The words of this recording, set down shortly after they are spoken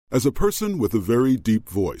As a person with a very deep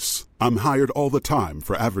voice, I'm hired all the time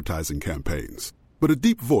for advertising campaigns. But a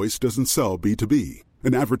deep voice doesn't sell B2B,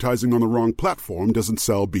 and advertising on the wrong platform doesn't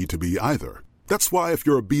sell B2B either. That's why if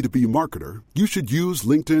you're a B2B marketer, you should use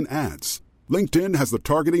LinkedIn ads. LinkedIn has the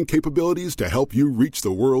targeting capabilities to help you reach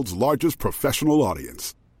the world's largest professional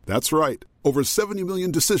audience. That's right, over 70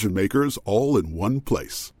 million decision makers all in one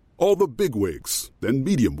place. All the big wigs, then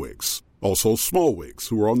medium wigs, also small wigs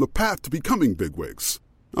who are on the path to becoming big wigs.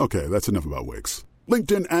 Okay, that's enough about wigs.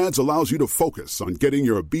 LinkedIn ads allows you to focus on getting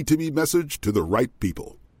your B2B message to the right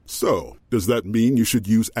people. So, does that mean you should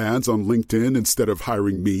use ads on LinkedIn instead of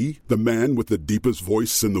hiring me, the man with the deepest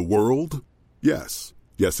voice in the world? Yes.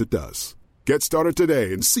 Yes, it does. Get started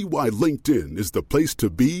today and see why LinkedIn is the place to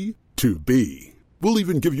be to be. We'll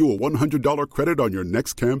even give you a $100 credit on your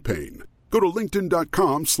next campaign. Go to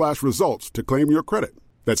linkedin.com/results to claim your credit.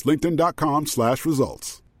 That's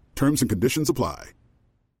linkedin.com/results. Terms and conditions apply.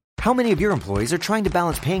 How many of your employees are trying to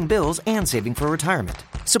balance paying bills and saving for retirement?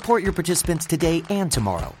 Support your participants today and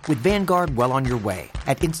tomorrow with Vanguard well on your way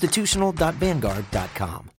at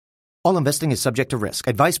institutional.vanguard.com. All investing is subject to risk.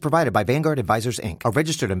 Advice provided by Vanguard Advisors, Inc., a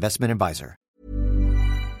registered investment advisor.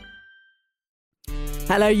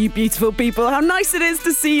 Hello, you beautiful people. How nice it is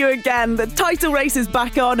to see you again. The title race is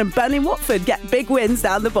back on and Burnley and Watford get big wins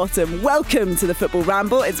down the bottom. Welcome to the Football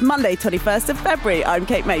Ramble. It's Monday, 21st of February. I'm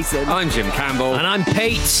Kate Mason. I'm Jim Campbell. And I'm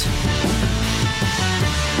Pete.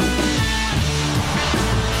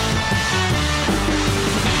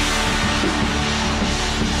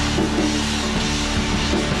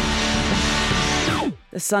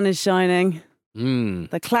 The sun is shining.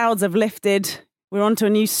 The clouds have lifted. We're on to a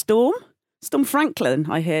new storm. Storm Franklin,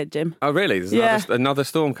 I hear, Jim. Oh, really? There's another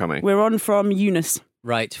storm coming? We're on from Eunice.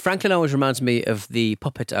 Right. Franklin always reminds me of the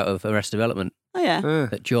puppet out of Arrested Development. Oh, yeah.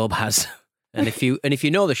 That Job has. And if you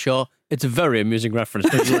know the show, it's a very amusing reference.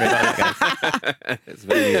 Don't you worry about it, guys. It's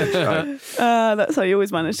very amusing. That's how you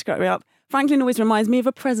always manage to crack me up. Franklin always reminds me of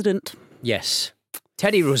a president. Yes.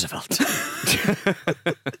 Teddy Roosevelt.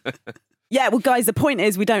 Yeah, well, guys, the point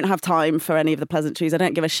is we don't have time for any of the pleasantries. I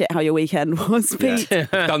don't give a shit how your weekend was, Pete. Yeah. We've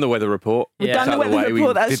done the weather report. We've done the weather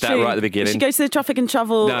report, that's true. We did that right at the beginning. We should go to the traffic and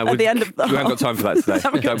travel at the end of the... We haven't got time for that today.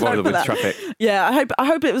 Don't bother with traffic. Yeah, I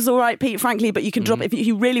hope it was all right, Pete, frankly, but you can drop it. If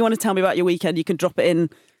you really want to tell me about your weekend, you can drop it in...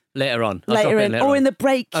 Later on. Or in the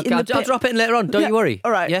break. I'll drop it in later on. Don't you worry.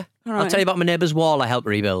 All right. Yeah. All right. I'll tell you about my neighbour's wall I helped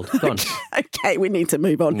rebuild. Go on. Okay, we need to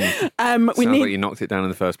move on. Sounds like you knocked it down in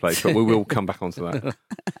the first place, but we will come back onto that.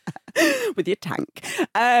 With your tank.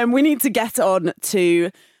 We need to get on to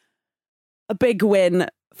a big win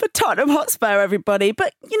for Tottenham Hotspur, everybody.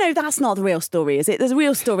 But, that's not the real story, is it? The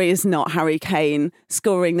real story is not Harry Kane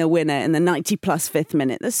scoring the winner in the 90-plus 5th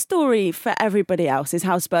minute. The story for everybody else is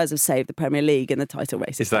how Spurs have saved the Premier League and the title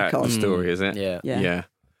race. Is that the story, is it? Yeah.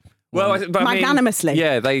 Well, but magnanimously.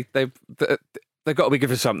 They've got to be good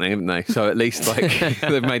for something, haven't they? So at least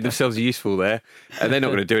they've made themselves useful there. And they're not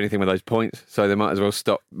going to do anything with those points. So they might as well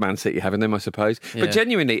stop Man City having them, I suppose. Yeah. But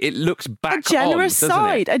genuinely, it looks back a generous on,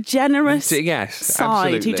 side. It? A generous side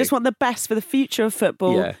absolutely. Who just want the best for the future of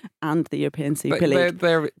football and the European Super League.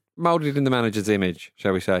 They're moulded in the manager's image,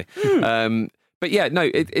 shall we say. But yeah, no,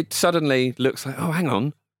 it suddenly looks like, oh, hang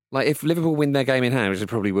on. Like if Liverpool win their game in hand, which they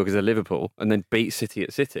probably will because they're Liverpool, and then beat City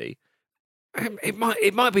at City... It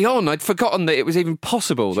might be on. I'd forgotten that it was even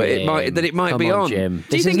possible that it might be on. Jim.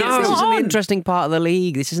 This isn't the interesting part of the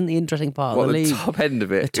league. This isn't the interesting part of the league. The top end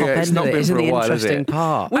of it. The top end of it isn't the interesting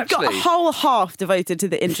part. We've got a whole half devoted to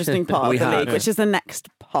the interesting part of the league, which is the next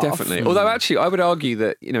half. Definitely. Although actually, I would argue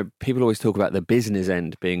that people always talk about the business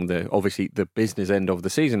end being obviously the business end of the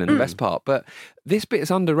season and the best part, but this bit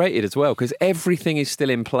is underrated as well because everything is still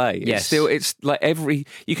in play. Yes. It's like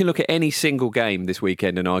you can look at any single game this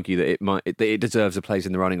weekend and argue that it deserves a place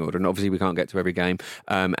in the running order. And obviously we can't get to every game.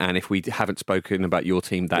 And if we haven't spoken about your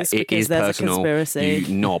team, that it is personal. You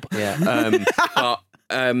knob. But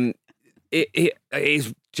it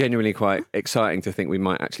is genuinely quite exciting to think we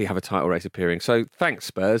might actually have a title race appearing. So thanks,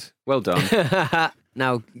 Spurs. Well done.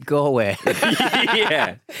 Now go away.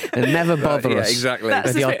 Yeah. And never bother us. Exactly.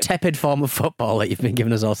 With your tepid form of football that you've been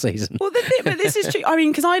giving us all season. Well, but this is true. I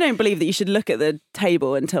mean, because I don't believe that you should look at the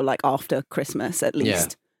table until after Christmas at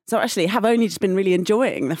least. Yeah. So actually, have only just been really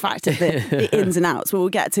enjoying the fact of the ins and outs. We'll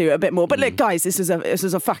get to a bit more. But look, guys, this was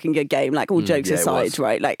a fucking good game. Like all jokes aside,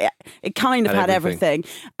 right? Like it kind of had everything.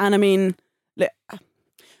 And I mean, look,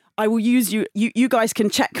 I will use you. You guys can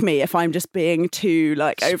check me if I'm just being too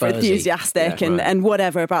over enthusiastic and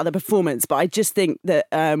whatever about the performance. But I just think that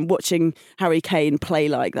watching Harry Kane play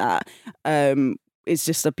like that. It's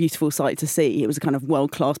just a beautiful sight to see. It was a kind of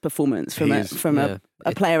world-class performance from a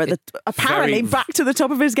a player apparently back to the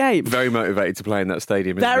top of his game. Very motivated to play in that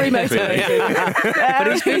stadium. Very motivated.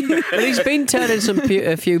 But he's been turning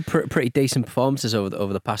a few pretty decent performances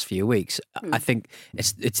over the past few weeks. I think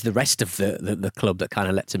it's the rest of the club that kind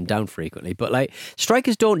of lets him down frequently. But like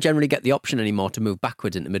strikers don't generally get the option anymore to move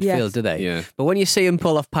backwards into midfield, do they? Yeah. But when you see him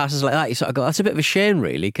pull off passes like that, you sort of go, that's a bit of a shame,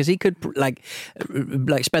 really, because he could like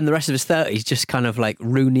spend the rest of his 30s just kind of like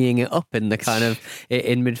Rooneying it up in the kind of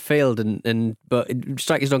in midfield, but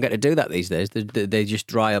strikers don't get to do that these days. They just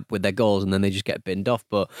dry up with their goals and then they just get binned off.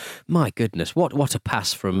 But my goodness, what a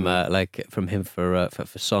pass from him for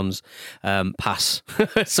Son's pass,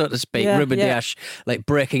 so to speak. Ruben Dias like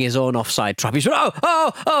breaking his own offside trap. He's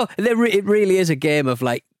it really is a game of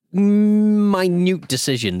like minute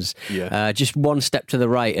decisions. Just one step to the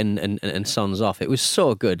right and Son's off. It was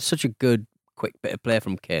so good, such a good quick bit of play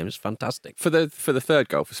from Kane. It was fantastic. For the third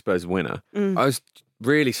goal for Spurs winner, I was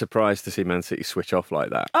really surprised to see Man City switch off like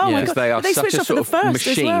that. Oh my God. They are such a sort of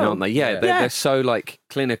machine, aren't they? They're so like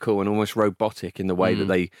clinical and almost robotic in the way that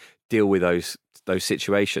they deal with those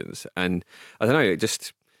situations. And I don't know,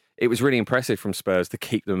 it was really impressive from Spurs to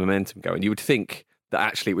keep the momentum going. You would think that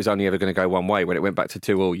actually it was only ever going to go one way. When it went back to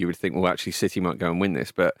 2-2, you would think, well, actually City might go and win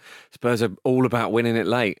this. But Spurs are all about winning it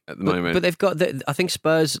late at the moment. But they've got, I think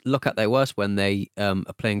Spurs look at their worst when they are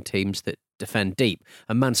playing teams that defend deep.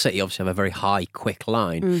 And Man City obviously have a very high, quick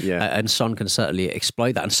line. And Son can certainly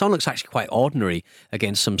exploit that. And Son looks actually quite ordinary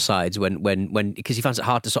against some sides when because he finds it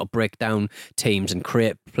hard to sort of break down teams and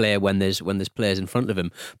create play when there's players in front of him.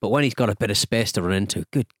 But when he's got a bit of space to run into,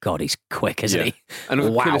 good God, he's quick, isn't he? And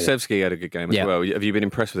Kulusevski had a good game as well. Have you been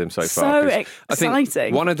impressed with him so far? So exciting. I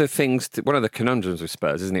think one of the conundrums with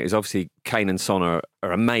Spurs, isn't it, is obviously Kane and Son are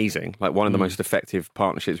amazing. Like one of the most effective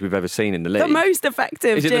partnerships we've ever seen in the league. The most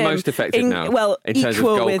effective. Is it the most effective now? Well, in terms of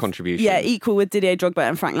goal contribution. Yeah, equal with Didier Drogba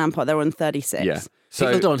and Frank Lampard. They're on 36. Yeah. So,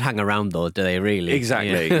 people don't hang around though, do they really?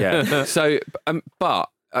 Exactly, yeah. So,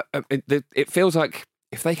 it feels like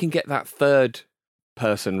if they can get that third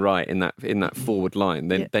person right in that forward line,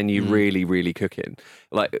 then you really, really cooking.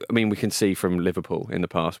 Like, I mean, we can see from Liverpool in the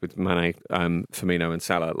past with Mane, Firmino and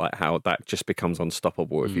Salah, like how that just becomes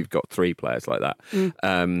unstoppable if you've got three players like that.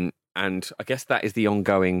 And I guess that is the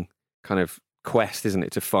ongoing kind of quest, isn't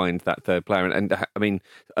it, to find that third player? And I mean,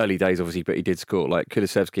 early days obviously, but he did score. Like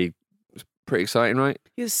Kulusevski was pretty exciting, right?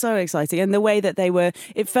 He was so exciting, and the way that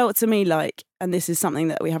it felt to me like, and this is something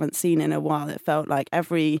that we haven't seen in a while, it felt like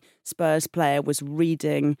every Spurs player was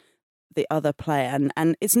reading the other player,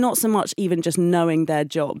 and it's not so much even just knowing their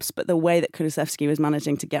jobs, but the way that Kulusevski was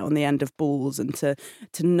managing to get on the end of balls and to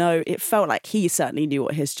know, it felt like he certainly knew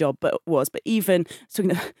what his job was. But even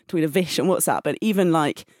talking to Vish and WhatsApp, but even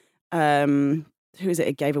like who is it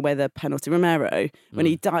who gave away the penalty? Romero, when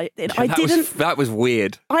he died. That was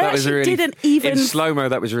weird. Didn't even... In slow-mo,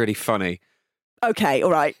 that was really funny. Okay,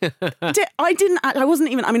 all right. I wasn't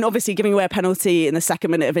even... I mean, obviously, giving away a penalty in the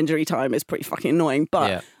second minute of injury time is pretty fucking annoying,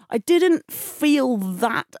 but I didn't feel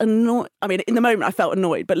that annoyed. I mean, in the moment, I felt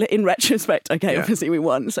annoyed, but in retrospect, obviously we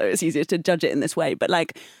won, so it's easier to judge it in this way. But,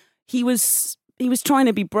 like, he was trying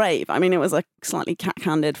to be brave. I mean, it was like slightly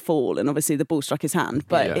cat-handed fall, and obviously the ball struck his hand.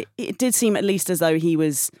 But it did seem at least as though he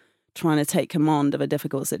was trying to take command of a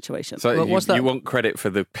difficult situation. So you want credit for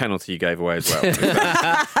the penalty you gave away as well?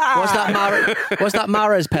 Was that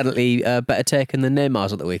Mahrez penalty better taken than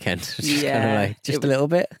Neymar's at the weekend? Just a little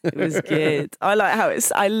bit. It was good. I like how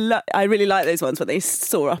I really like those ones where they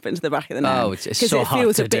soar up into the back of the net. Oh, it's so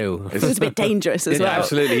hard to do. It feels a bit dangerous as well.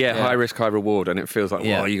 Absolutely, yeah. High risk, high reward, and it feels like,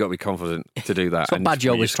 you got to be confident to do that. That's what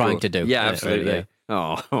Baggio was trying to do. Yeah, absolutely. Yeah.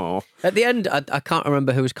 Oh. At the end, I can't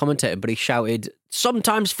remember who was commentating, but he shouted,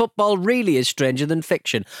 "Sometimes football really is stranger than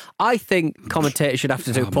fiction." I think commentators should have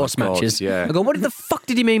to do post-matches. I go, what the fuck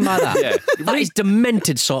did he mean by that? That is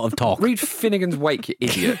demented sort of talk. Read Finnegan's Wake, you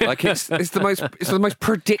idiot. Like it's the most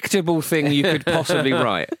predictable thing you could possibly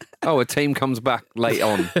write. Oh, a team comes back late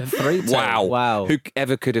on. 3-2. Wow. Who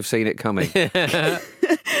ever could have seen it coming?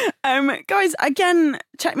 Guys, again,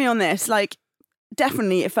 check me on this. Like,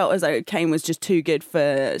 definitely it felt as though Kane was just too good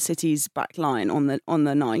for City's back line on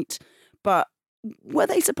the night. But were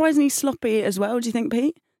they surprisingly sloppy as well, do you think,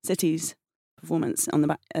 Pete? City's performance on the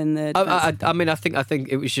back and the I think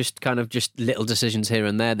it was just kind of just little decisions here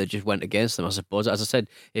and there that just went against them, I suppose. As I said,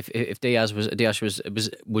 if Diaz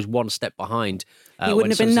was one step behind, he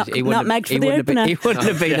wouldn't have been nutmegged for the opener. He wouldn't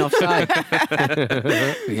have been offside.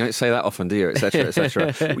 You don't say that often, do you? Etc.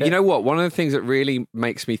 Etc. You know what? One of the things that really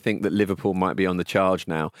makes me think that Liverpool might be on the charge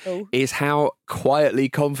now is how quietly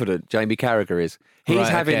confident Jamie Carragher is. He's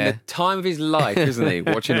having the time of his life, isn't he?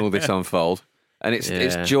 Watching all this unfold. and it's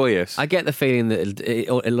joyous. I get the feeling that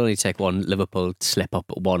it'll only take one Liverpool slip up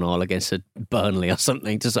at 1-1 against a Burnley or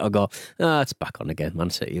something to sort of go, it's back on again, Man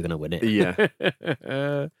City, you're going to win it.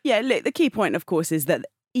 Yeah. Yeah, look, the key point, of course, is that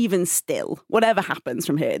even still, whatever happens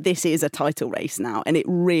from here, this is a title race now, and it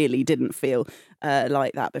really didn't feel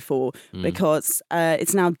like that before because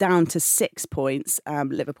it's now down to 6 points.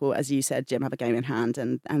 Liverpool, as you said, Jim, have a game in hand,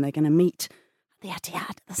 and they're going to meet the Etihad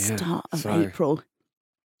at the start of April.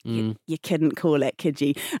 You couldn't call it, could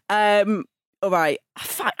you? All right,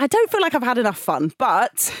 I don't feel like I've had enough fun,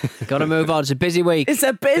 but... Got to move on. It's a busy week. It's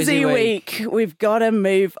a busy week. We've got to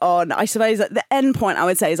move on. I suppose that the end point, I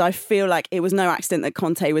would say, is I feel like it was no accident that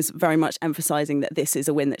Conte was very much emphasising that this is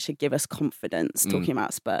a win that should give us confidence, talking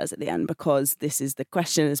about Spurs at the end, because this is the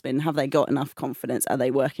question has been, have they got enough confidence? Are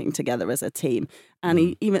they working together as a team? And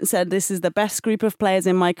he even said, this is the best group of players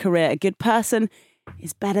in my career. A good person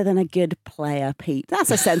is better than a good player, Pete.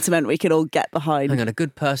 That's a sentiment we could all get behind. Hang on, a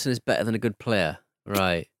good person is better than a good player.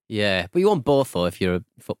 Right. Yeah. But you want both, though, if you're in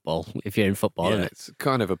football, isn't it? It's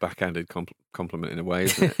kind of a backhanded compliment in a way,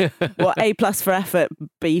 isn't it? Well, A+ for effort,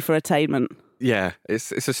 B for attainment. Yeah,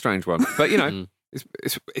 it's a strange one. But, you know,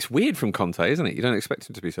 it's weird from Conte, isn't it? You don't expect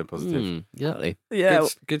him to be so positive. Exactly. Yeah.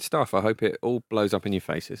 Good stuff. I hope it all blows up in your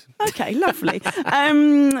faces. Okay, lovely.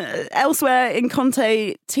 Elsewhere in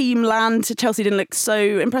Conte team land, Chelsea didn't look so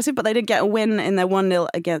impressive, but they did get a win in their 1-0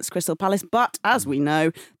 against Crystal Palace. But as we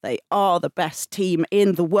know, they are the best team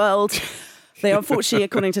in the world. They unfortunately,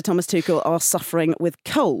 according to Thomas Tuchel, are suffering with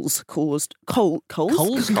colds caused... Colds?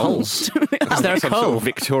 Is there a Some sort cold? of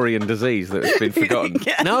Victorian disease that has been forgotten.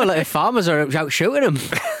 No, like farmers are out shooting them.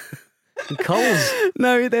 Coals.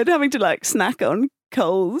 No, they're having to like snack on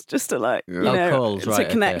coals just to like, coals, to right,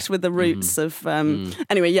 connect okay. with the roots of...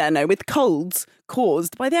 Anyway, with colds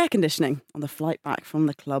caused by the air conditioning on the flight back from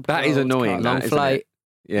the club. That is annoying. Long flight.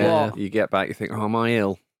 Yeah, What? you get back, you think, oh, am I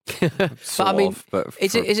ill? But I mean,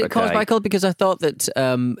 is it caused by cold? Because I thought that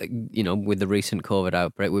with the recent COVID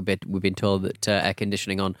outbreak, we've been told that air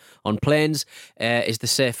conditioning on planes is the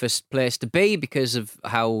safest place to be because of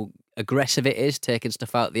how aggressive it is, taking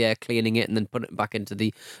stuff out of the air, cleaning it, and then putting it back into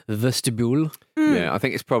the vestibule. Yeah, I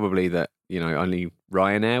think it's probably that only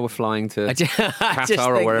Ryanair were flying to Qatar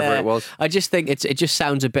or wherever that. it was. I just think it just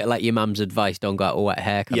sounds a bit like your mum's advice: don't go out with wet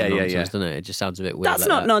hair. Nonsense, doesn't it? It just sounds a bit weird. That's like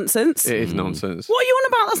not that. nonsense. It is nonsense. What are you on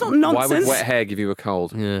about? That's not nonsense. Why would wet hair give you a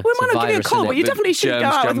cold? Yeah, Well, it might not give you a cold, but you The definitely should go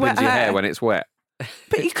germs out jump with wet into your hair hair. when it's wet.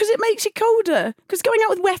 But because it makes you colder. Because going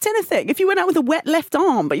out with wet anything, if you went out with a wet left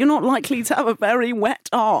arm, but you're not likely to have a very wet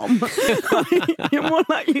arm, you're more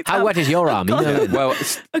likely to How have wet is your arm? You know? Well,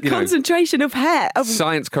 a concentration of hair.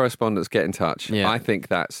 Science correspondents get in touch. Yeah. I think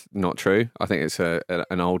that's not true. I think it's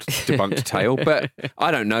an old debunked tale, but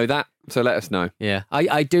I don't know that, so let us know. Yeah,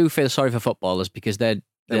 I do feel sorry for footballers because they're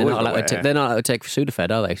always not allowed wet to hair. they're not allowed to take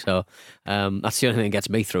Sudafed, are they? So that's the only thing that gets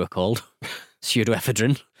me through a cold.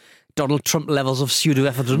 Pseudoephedrine. Donald Trump levels of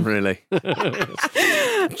pseudoephedrine. Really?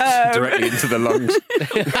 Directly into the lungs.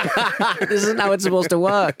 This isn't how it's supposed to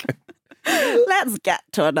work. Let's get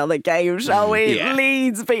to another game, shall we? Yeah.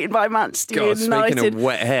 Leeds beaten by Manchester God, United. speaking of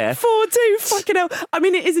wet hair. 4-2, fucking hell. I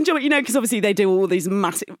mean, it is enjoyable, because obviously they do all these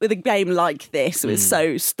massive... With a game like this, it's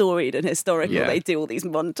so storied and historical, Yeah. they do all these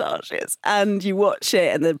montages. And you watch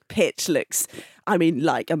it and the pitch looks... I mean,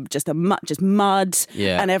 like just mud,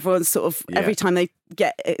 Yeah. and everyone's sort of every time they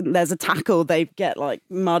there's a tackle, they get like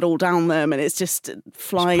mud all down them, and it's just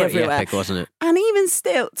flying Pretty everywhere. epic, wasn't it? And even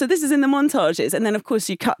still, so this is in the montages, and then of course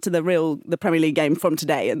you cut to the Premier League game from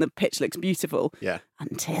today, and the pitch looks beautiful. Yeah.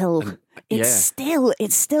 Until it's still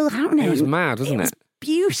happening. It was mad, wasn't it?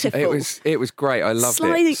 Beautiful. It was great. I loved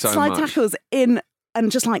it so slide much. tackles in. And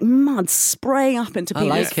just like mud spraying up into I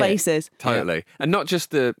people's like it. faces. Totally, and not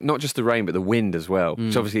just the rain, but the wind as well.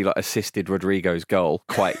 Which obviously like assisted Rodrigo's goal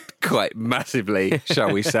quite massively,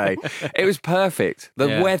 shall we say? It was perfect.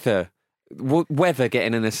 The weather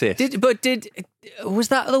getting an assist. Was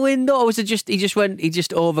that the window, or was it just he just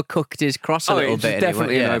overcooked his cross a little it's bit?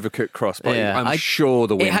 definitely and an overcooked cross, but Yeah. I'm sure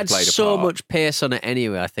the wind It had played a so part. much pace on it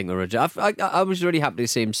anyway, I think. I was really happy to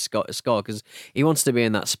see him score because he wants to be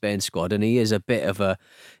in that Spain squad, and he is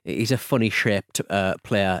he's a funny shaped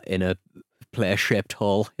player in a player-shaped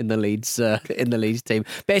hole in the Leeds team.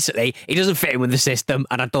 Basically, he doesn't fit in with the system,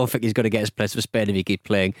 and I don't think he's going to get his place for Spain if he keeps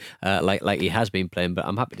playing like he has been playing. But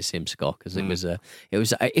I'm happy to see him score because it was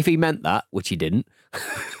if he meant that, which he didn't.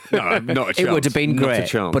 No, not a chance. It would have been Not a great,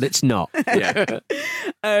 chance. but it's not. Yeah.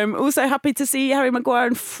 Also happy to see Harry Maguire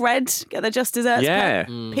and Fred get their just desserts. Yeah.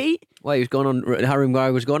 Pete. Well, Harry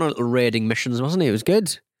Maguire was going on little raiding missions, wasn't he? It was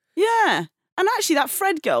good. Yeah. And actually, that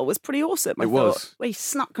Fred goal was pretty awesome. I It thought, was. where he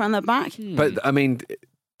snuck around their back. But I mean,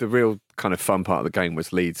 the real kind of fun part of the game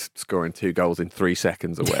was Leeds scoring 2 goals in 3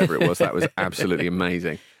 seconds or whatever it was. That was absolutely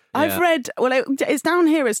amazing. I've read, it's down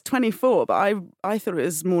here as 24, but I thought it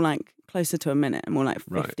was more like closer to a minute, more like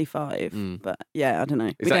 55. Right. But yeah, I don't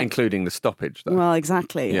know. Is that including the stoppage, though? Well,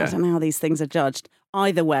 exactly. Yeah. I don't know how these things are judged.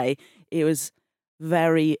 Either way, it was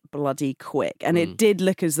very bloody quick, and it did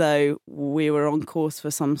look as though we were on course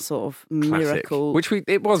for some sort of miracle.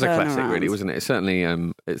 It was a classic, really, wasn't it? It's certainly,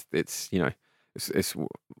 it's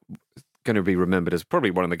going to be remembered as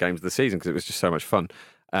probably one of the games of the season because it was just so much fun.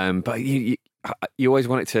 But you always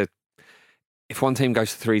want it to. If one team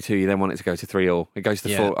goes to 3-2, you then want it to go to 3-3. It goes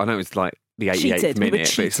to 4. I know it's like the 88th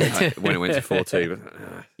minute, but it's like when it went to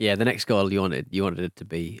 4-2. Yeah, the next goal you wanted it to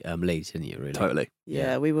be Leeds, didn't you? Really, totally.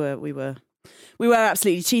 Yeah, we were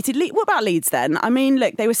absolutely cheated. What about Leeds then? I mean,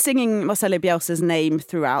 look, they were singing Marcelo Bielsa's name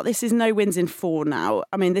throughout. This is no wins in 4 now.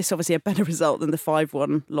 I mean, this is obviously a better result than the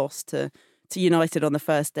 5-1 loss to United on the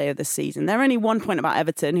first day of the season. They're only 1 point about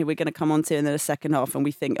Everton, who we're going to come on to in the second half, and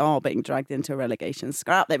we think, being dragged into a relegation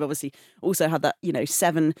scrap. They've obviously also had that,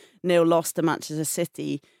 7-0 loss to Manchester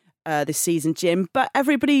City this season, Jim. But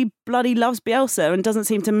everybody bloody loves Bielsa and doesn't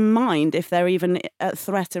seem to mind if they're even at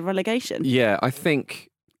threat of relegation. Yeah, I think...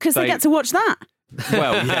 Because they get to watch that.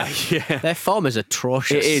 Well, yeah. Their form is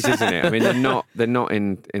atrocious. It is, isn't it? I mean, they're not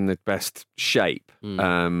in the best shape.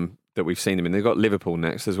 That we've seen them in. They've got Liverpool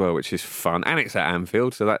next as well, which is fun, and it's at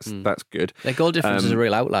Anfield, so that's good. Their goal difference is a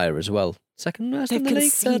real outlier as well. Second best in the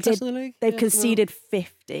league, third best in the league. They've conceded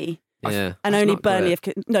 50. Yeah, and only Burnley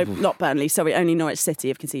not Burnley. Sorry, only Norwich City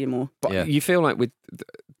have conceded more. But you feel like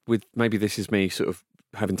with maybe this is me sort of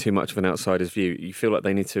having too much of an outsider's view. You feel like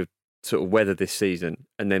they need to sort of weather this season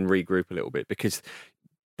and then regroup a little bit because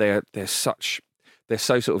they're so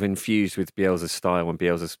sort of infused with Bielsa's style and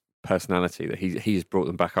Bielsa's personality that he's brought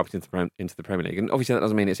them back up into the Premier League. And obviously that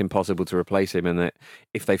doesn't mean it's impossible to replace him and that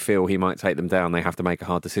if they feel he might take them down, they have to make a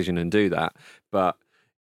hard decision and do that. But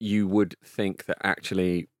you would think that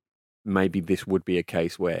actually maybe this would be a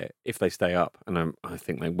case where if they stay up, and I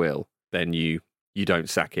think they will, then you don't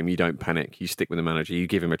sack him, you don't panic, you stick with the manager, you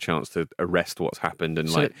give him a chance to arrest what's happened and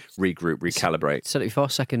regroup, recalibrate. 74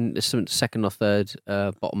 second or third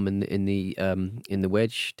bottom in the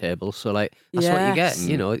wage table. So that's what you get.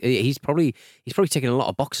 He's probably ticking a lot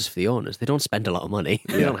of boxes for the owners. They don't spend a lot of money.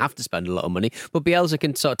 They don't have to spend a lot of money. But Bielsa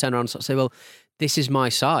can sort of turn around and sort of say, well, this is my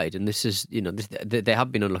side, and this is, they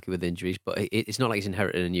have been unlucky with injuries, but it's not like he's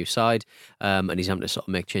inherited a new side, and he's having to sort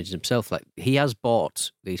of make changes himself. Like, he has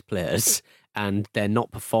bought these players, and they're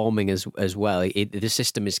not performing as well. The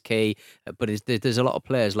system is key, but there's a lot of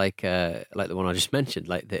players like the one I just mentioned,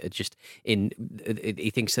 like that are just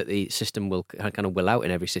he thinks that the system will kind of will out in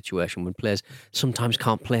every situation when players sometimes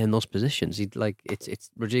can't play in those positions. It's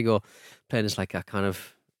Rodrigo playing as like a kind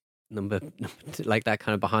of number like that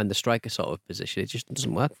kind of behind the striker sort of position. It just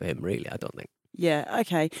doesn't work for him, really, I don't think. Yeah,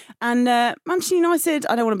 okay. And Manchester United,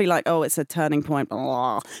 I don't want to be like, it's a turning point,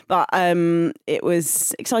 blah, but it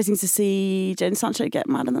was exciting to see Jadon Sancho get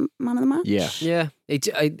man of the match. Yeah.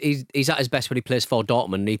 He's at his best when he plays for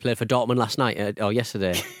Dortmund. He played for Dortmund last night or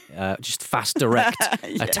yesterday. Just fast, direct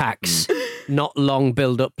attacks, not long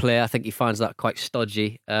build-up play. I think he finds that quite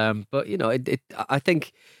stodgy. But I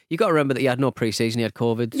think you got to remember that he had no pre-season. He had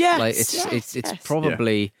COVID. Yes, it's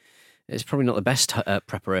probably. Yeah. It's probably not the best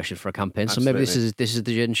preparation for a campaign. Absolutely. So maybe this is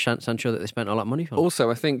the Jadon Sancho that they spent a lot of money on.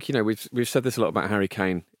 Also, I think we've said this a lot about Harry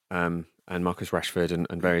Kane and Marcus Rashford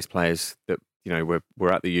and various players that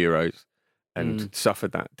were at the Euros and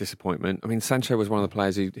suffered that disappointment. I mean, Sancho was one of the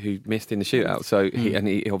players who missed in the shootout. So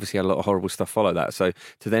he obviously had a lot of horrible stuff follow that. So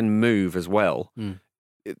to then move as well,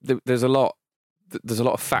 there's a lot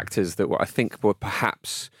of factors that I think were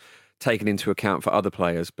perhaps taken into account for other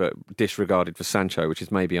players, but disregarded for Sancho, which is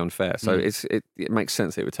maybe unfair. So it makes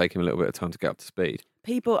sense that it would take him a little bit of time to get up to speed.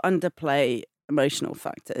 People underplay emotional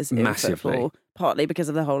factors in football, partly because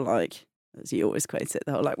of the whole, as you always quote it,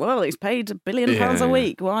 the whole well, he's paid £1 billion a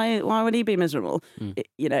week. Why would he be miserable?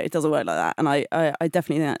 It doesn't work like that. And I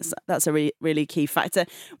definitely think that's a really key factor.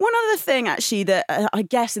 One other thing, actually, that I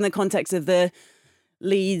guess in the context of the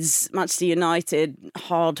Leeds Manchester United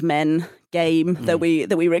hard men game that we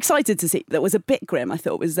were excited to see, that was a bit grim, I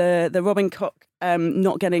thought, was the Robin Koch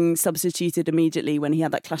not getting substituted immediately when he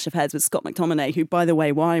had that clash of heads with Scott McTominay, who, by the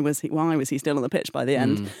way, why was he still on the pitch by the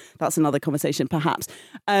end? That's another conversation perhaps.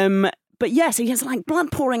 But yes, he has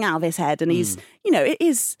blood pouring out of his head, and he's,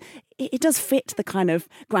 it does fit the kind of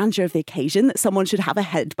grandeur of the occasion that someone should have a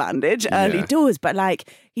head bandage, and he does, but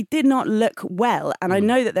he did not look well. And I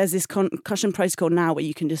know that there's this concussion protocol now where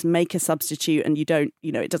you can just make a substitute and you don't,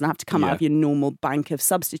 it doesn't have to come out of your normal bank of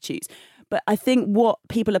substitutes. But I think what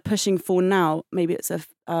people are pushing for now, maybe it's I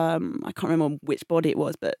can't remember which body it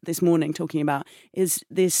was, but this morning talking about, is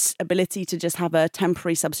this ability to just have a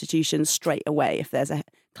temporary substitution straight away if there's a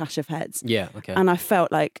clash of heads. Yeah, okay. And I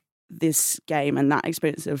felt like this game and that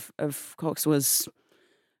experience of Cox was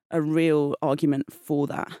a real argument for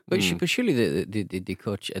that. But surely the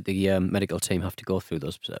coach at the medical team have to go through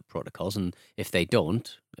those protocols, and if they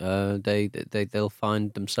don't, they'll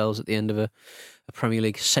find themselves at the end of a Premier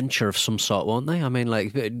League censure of some sort, won't they? I mean,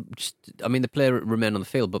 the player remained on the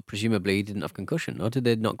field, but presumably he didn't have concussion, or did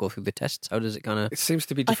they not go through the tests? How does it kind of? It seems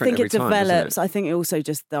to be different. I think it develops. I think it also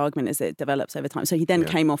just the argument is that it develops over time. So he then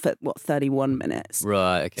came off at 31 minutes,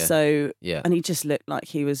 right? Okay. So and he just looked like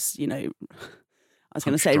he was, I was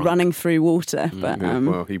going to say running through water, but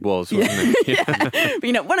well, he was, wasn't he?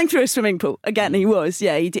 But, running through a swimming pool again. He was,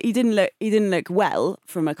 yeah. He didn't look well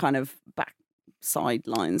from a kind of back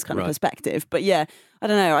sidelines kind of perspective. But yeah, I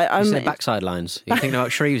don't know. I'm backside lines. You're thinking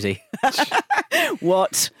about Shrewsy.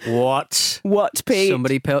 What, Pete?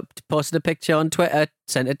 Somebody posted a picture on Twitter,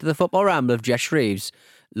 sent it to the Football Ramble of Jess Shreves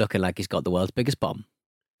looking like he's got the world's biggest bomb.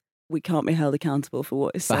 We can't be held accountable for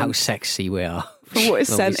what is sent. For how sexy we are. For what is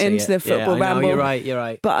sent into the Football Ramble. You're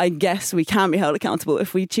right. But I guess we can be held accountable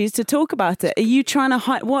if we choose to talk about it. Are you trying to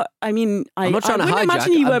hide what? I mean, I'm not trying to hijack. I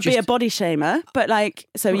imagine you would be a body shamer, but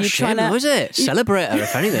so you're trying to. Was it? Celebrate her,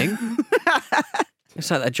 if anything. It's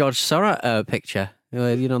like that George Seurat picture,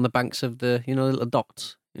 on the banks of the, little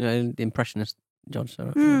dots, the impressionist George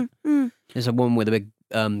Seurat. There's a woman with a big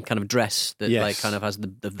kind of dress that kind of has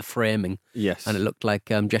the framing. Yes. And it looked like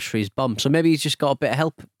Jess Shreve's bum. So maybe he's just got a bit of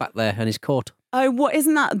help back there in his coat. Oh, what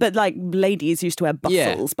isn't that? But ladies used to wear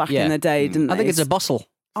bustles back in the day, didn't they? I think it's a bustle.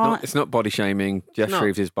 It's not body shaming. Jess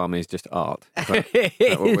Shreves' bum is just art.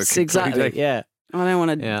 It's exactly, yeah. I don't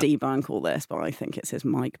want to debunk all this, but I think it's his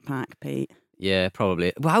mic pack, Pete. Yeah,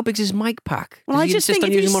 probably. Well, how big's his mic pack? Well, I just insist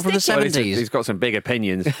on using one from the 70s. He's got some big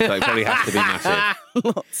opinions, so it probably has to be massive.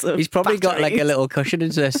 Lots of He's probably batteries. got a little cushion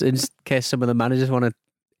in case some of the managers want to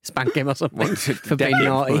spank him or something for being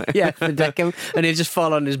naughty. Yeah, for deck him. And he'll just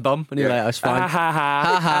fall on his bum and he's like, it's fine. You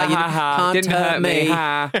can't didn't hurt me.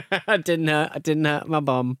 I didn't hurt my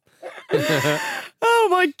bum. Oh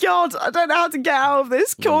my God, I don't know how to get out of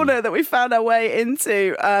this corner that we found our way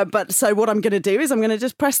into. But so what I'm going to do is I'm going to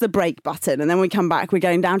just press the break button, and then when we come back, we're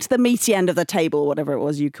going down to the meaty end of the table, whatever it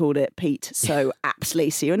was you called it, Pete. So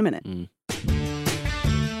aptly, see you in a minute.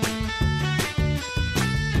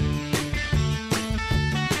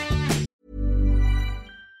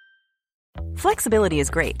 Flexibility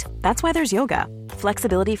is great. That's why there's yoga.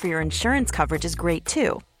 Flexibility for your insurance coverage is great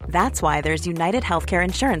too. That's why there's United Healthcare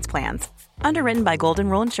Insurance Plans. Underwritten by Golden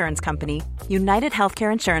Rule Insurance Company, United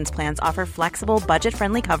Healthcare Insurance Plans offer flexible,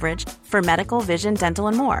 budget-friendly coverage for medical, vision, dental,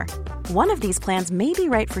 and more. One of these plans may be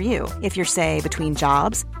right for you if you're, say, between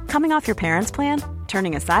jobs, coming off your parents' plan,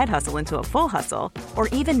 turning a side hustle into a full hustle, or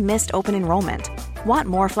even missed open enrollment. Want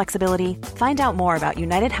more flexibility? Find out more about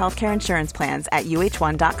United Healthcare Insurance Plans at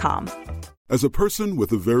uh1.com. As a person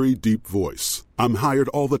with a very deep voice, I'm hired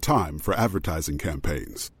all the time for advertising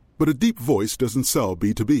campaigns. But a deep voice doesn't sell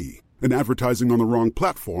B2B, and advertising on the wrong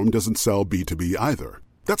platform doesn't sell B2B either.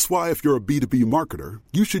 That's why if you're a B2B marketer,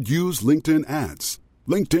 you should use LinkedIn ads.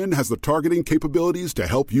 LinkedIn has the targeting capabilities to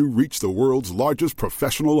help you reach the world's largest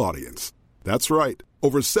professional audience. That's right,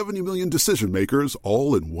 over 70 million decision makers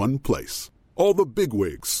all in one place. All the big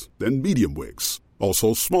wigs, then medium wigs,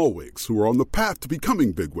 also small wigs who are on the path to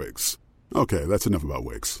becoming big wigs. Okay, that's enough about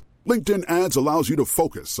wigs. LinkedIn ads allows you to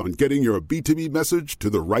focus on getting your B2B message to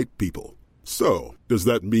the right people. So, does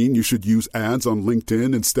that mean you should use ads on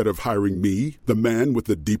LinkedIn instead of hiring me, the man with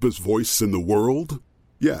the deepest voice in the world?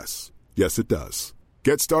 Yes. Yes, it does.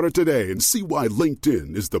 Get started today and see why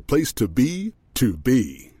LinkedIn is the place to be to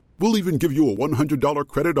be. We'll even give you a $100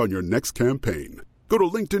 credit on your next campaign. Go to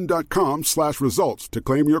linkedin.com/results to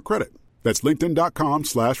claim your credit. That's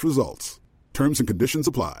linkedin.com/results. Terms and conditions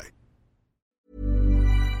apply.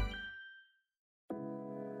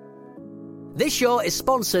 This show is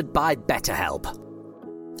sponsored by BetterHelp.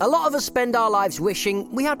 A lot of us spend our lives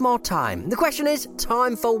wishing we had more time. The question is,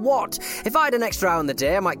 time for what? If I had an extra hour in the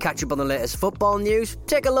day, I might catch up on the latest football news,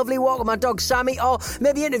 take a lovely walk with my dog Sammy, or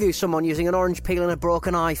maybe interview someone using an orange peel and a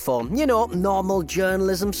broken iPhone. You know, normal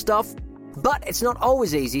journalism stuff. But it's not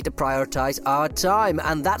always easy to prioritise our time,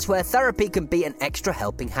 and that's where therapy can be an extra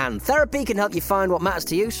helping hand. Therapy can help you find what matters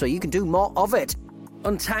to you so you can do more of it.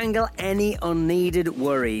 Untangle any unneeded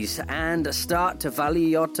worries and start to value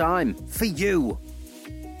your time for you.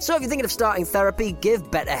 So if you're thinking of starting therapy, give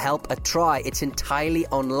BetterHelp a try. It's entirely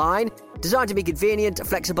online. Designed to be convenient,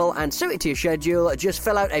 flexible and suited to your schedule, just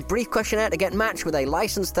fill out a brief questionnaire to get matched with a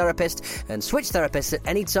licensed therapist and switch therapists at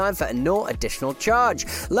any time for no additional charge.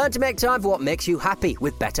 Learn to make time for what makes you happy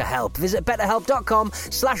with BetterHelp. Visit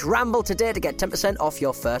betterhelp.com/ramble today to get 10% off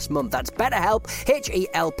your first month. That's BetterHelp,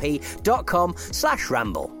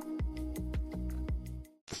 HELP.com/ramble.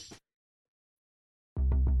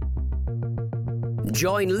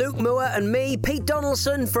 Join Luke Moore and me, Pete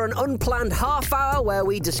Donaldson, for an unplanned half hour where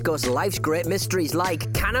we discuss life's great mysteries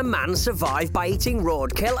like can a man survive by eating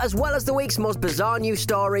roadkill, as well as the week's most bizarre news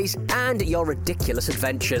stories and your ridiculous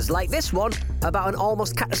adventures, like this one about an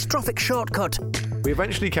almost catastrophic shortcut. We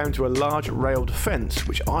eventually came to a large railed fence,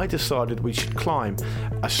 which I decided we should climb,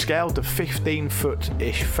 a scaled to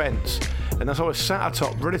 15-foot-ish fence. And as I was sat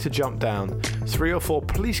atop, ready to jump down, 3 or 4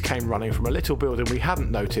 police came running from a little building we hadn't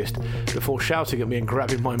noticed before shouting at me and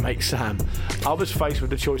grabbing my mate Sam. I was faced with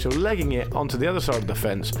the choice of legging it onto the other side of the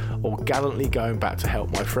fence or gallantly going back to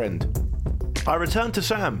help my friend. I returned to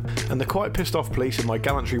Sam, and the quite pissed off police in my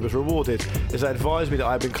gallantry was rewarded as they advised me that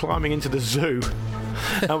I had been climbing into the zoo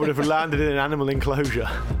and would have landed in an animal enclosure.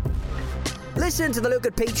 Listen to The Luke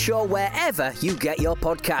and Pete Show wherever you get your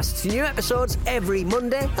podcasts. New episodes every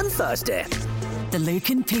Monday and Thursday. The Luke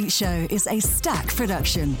and Pete Show is a Stack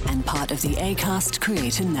production and part of the Acast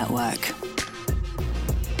Creator Network.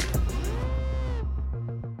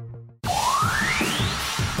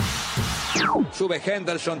 Sube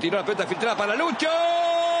Henderson, tiró la pelota filtrada para Lucho.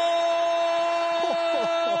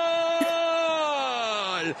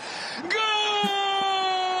 ¡Gol!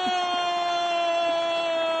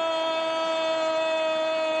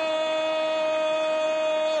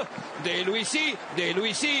 De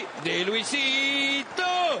Luisito.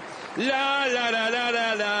 La la la la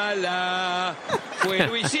la la la. Fue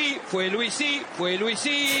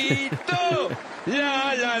Luisito.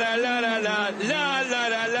 La la la la la la la la la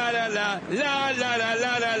la la la la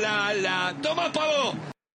la la la la. Toma pavo.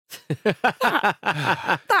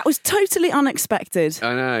 That was totally unexpected.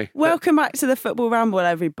 I know. Welcome back to the Football Ramble,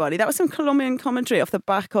 everybody. That was some Colombian commentary off the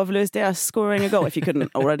back of Luis Diaz scoring a goal, if you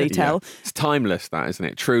couldn't already tell. Yeah. It's timeless, that, isn't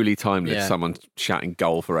it? Truly timeless. Yeah. Someone shouting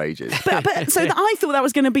goal for ages. But so I thought that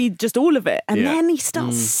was going to be just all of it. And then he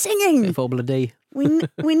starts singing.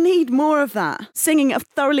 We need more of that. Singing, a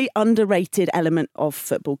thoroughly underrated element of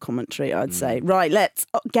football commentary, I'd say. Right, let's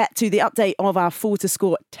get to the update of our Full to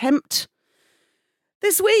Score attempt.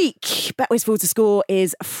 This week, Betway's Full to Score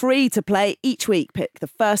is free to play. Each week, pick the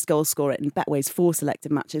first goal scorer in Betway's 4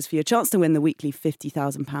 selected matches for your chance to win the weekly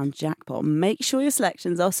 £50,000 jackpot. Make sure your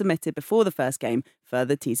selections are submitted before the first game.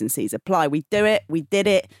 Further T's and C's apply. We do it. We did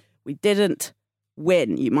it. We didn't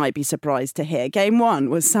win. You might be surprised to hear. Game 1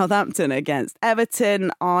 was Southampton against Everton.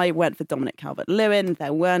 I went for Dominic Calvert-Lewin.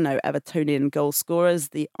 There were no Evertonian goal scorers.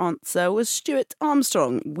 The answer was Stuart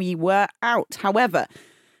Armstrong. We were out. However,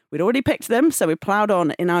 we'd already picked them, so we ploughed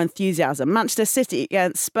on in our enthusiasm. Manchester City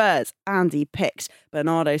against Spurs. Andy picked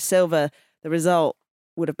Bernardo Silva. The result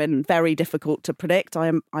would have been very difficult to predict,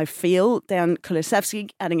 I feel. Dejan Kulusevski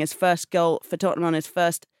adding his first goal for Tottenham on his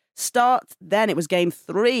first start. Then it was game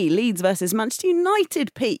 3, Leeds versus Manchester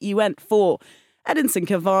United. Pete, you went for Edinson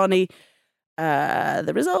Cavani.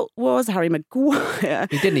 The result was Harry Maguire.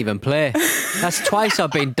 He didn't even play. That's twice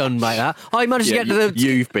I've been done like that. Oh, he managed to get to the...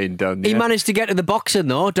 You've been done, He managed to get to the boxing,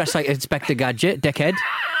 though, dressed like Inspector Gadget, dickhead.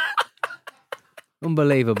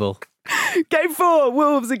 Unbelievable. Game 4,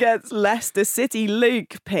 Wolves against Leicester City.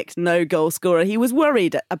 Luke picked no goal scorer. He was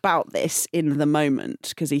worried about this in the moment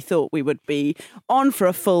because he thought we would be on for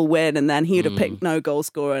a full win and then he would have picked no goal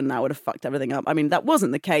scorer and that would have fucked everything up. I mean, that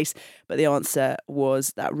wasn't the case, but the answer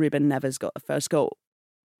was that Ruben Neves got the first goal.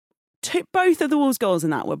 Both of the Wolves goals in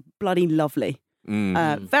that were bloody lovely.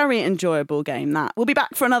 Very enjoyable game, that. We'll be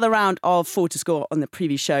back for another round of 4 to Score on the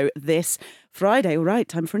preview show this Friday. All right,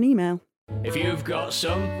 time for an email. If you've got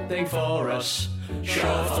something for us,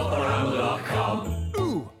 showfootballramble.com.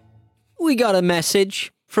 Ooh. We got a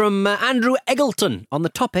message from Andrew Eggleton on the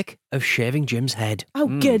topic of shaving Jim's head. Oh,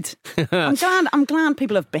 good. I'm glad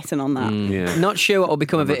people have bitten on that. Yeah. Not sure what will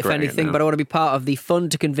become of it, if anything, but I want to be part of the fun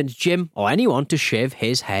to convince Jim or anyone to shave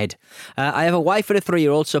his head. I have a wife and a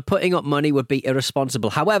 3-year-old, so putting up money would be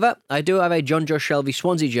irresponsible. However, I do have a John Joe Shelby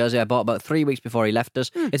Swansea jersey I bought about 3 weeks before he left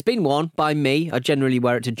us. It's been worn by me. I generally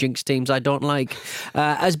wear it to jinx teams I don't like.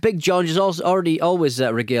 As Big John has always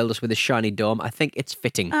regaled us with his shiny dome, I think it's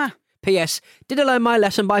fitting. P.S. Did I learn my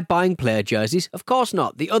lesson by buying player jerseys? Of course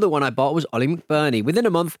not. The other one I bought was Ollie McBurney. Within a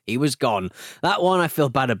month, he was gone. That one I feel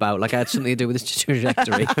bad about, like I had something to do with his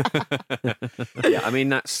trajectory. Yeah, I mean,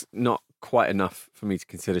 that's not quite enough for me to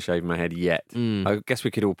consider shaving my head yet. I guess we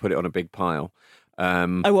could all put it on a big pile.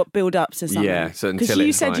 What build up to something? Yeah, so because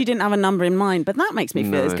you said you didn't have a number in mind, but that makes me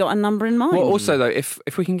feel it's got a number in mind. Well, also though, if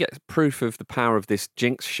we can get proof of the power of this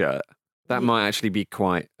Jinx shirt, that might actually be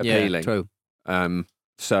quite appealing. Yeah, true.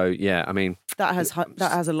 So yeah, I mean that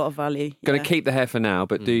has a lot of value. Going to keep the hair for now,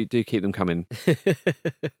 but do keep them coming.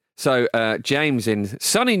 So James in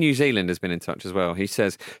sunny New Zealand has been in touch as well. He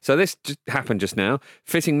says, so this happened just now,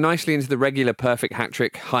 fitting nicely into the regular perfect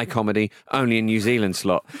hat-trick high comedy only in New Zealand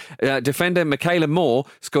slot. Defender Michaela Moore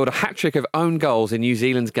scored a hat-trick of own goals in New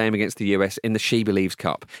Zealand's game against the US in the She Believes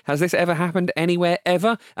Cup. Has this ever happened anywhere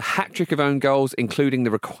ever? A hat-trick of own goals, including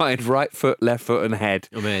the required right foot, left foot and head.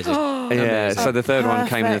 Amazing. Yeah, so the third one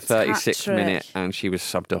came in the 36th hat-trick. minute and she was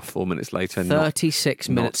subbed off 4 minutes later. 36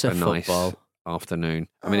 minutes of football. Nice afternoon.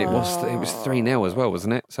 I mean, it was 3-0 as well,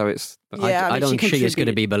 wasn't it? So it's. I don't think she is going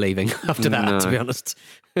to be believing after that, to be honest.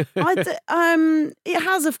 It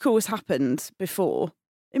has, of course, happened before.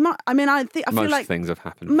 It might. I mean, I feel like most things have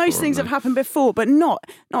happened. Most things have happened before, but not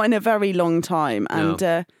in a very long time. And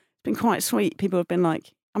it's been quite sweet. People have been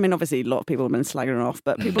like. I mean, obviously, a lot of people have been slagging her off,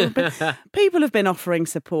 but people have been offering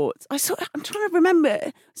support. I'm trying to remember.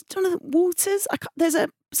 It's Jonathan Walters.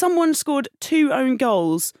 Someone scored 2 own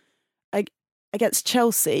goals against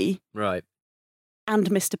Chelsea, right, and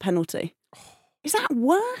missed a penalty. Is that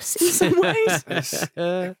worse in some ways?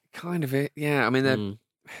 Kind of it, yeah. I mean,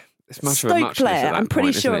 it's much Stoke of a muchness player. at that I'm pretty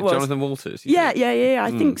point, sure isn't it was Jonathan Walters. Yeah.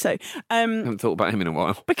 I think so. I haven't thought about him in a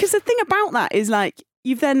while. Because the thing about that is, like,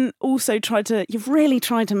 you've then also you've really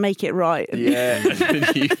tried to make it right. Yeah.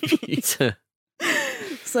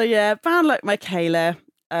 So yeah, bad luck, Michaela.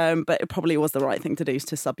 But it probably was the right thing to do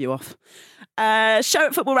to sub you off.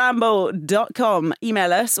 Show@footballramble.com.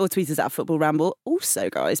 Email us or tweet us at footballramble. Also,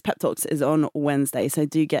 guys, Pep Talks is on Wednesday, so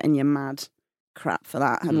do get in your mad crap for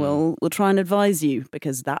that, and we'll try and advise you,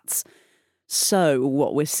 because that's so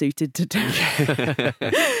what we're suited to do.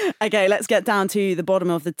 Okay, let's get down to the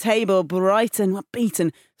bottom of the table. Brighton were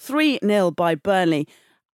beaten 3-0 by Burnley.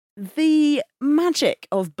 The magic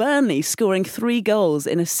of Burnley scoring 3 goals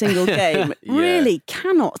in a single game really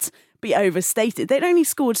cannot be overstated. They'd only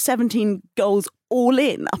scored 17 goals all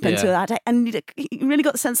in up until that day, and you really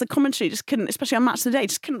got the sense the commentary just couldn't, especially on Match of the Day,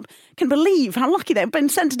 just couldn't believe how lucky they'd been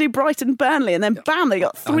sent to do Brighton Burnley, and then bam, they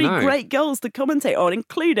got 3 great goals to commentate on,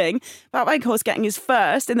 including Wout Weghorst getting his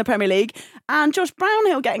first in the Premier League and Josh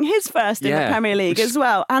Brownhill getting his first in the Premier League as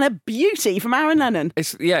well, and a beauty from Aaron Lennon.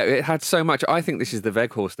 It had so much. I think this is the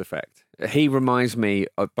Weghorst effect. He reminds me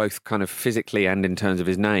of both kind of physically and in terms of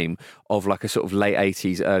his name of like a sort of late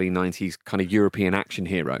 80s, early 90s kind of European action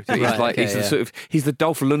hero. So he's the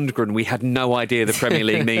Dolph Lundgren we had no idea the Premier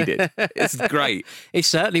League needed. It's great. It's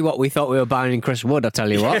certainly what we thought we were buying in Chris Wood, I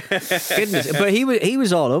tell you what. Goodness. But he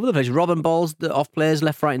was all over the place, robbing balls off players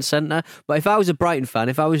left, right and centre. But if I was a Brighton fan,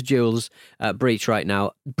 if I was Jules Breach right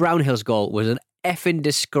now, Brownhill's goal was an effing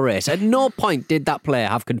disgrace. At no point did that player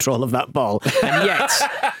have control of that ball, and yet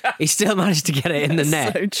he still managed to get it in the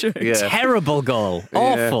net. So true. Yeah. Terrible goal.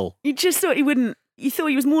 Awful. You just thought he wouldn't. You thought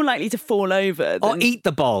he was more likely to fall over or eat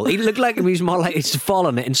the ball. He looked like he was more likely to fall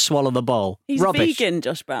on it and swallow the ball. He's Rubbish. vegan,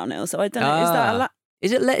 Josh Brownhill, so I don't know.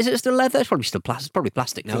 Is that Is it still leather? It's probably still plastic. It's probably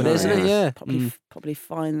plastic nowadays, isn't it? Yeah. Probably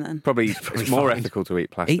fine then. Probably it's more ethical to eat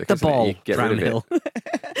plastic. Eat the ball, get Brownhill. rid of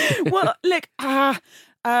it. Well, look,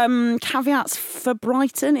 caveats for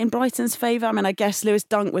Brighton in Brighton's favour. I mean, I guess Lewis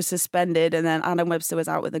Dunk was suspended, and then Adam Webster was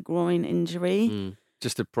out with a groin injury.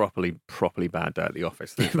 Just a properly bad day at the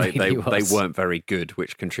office. They weren't very good,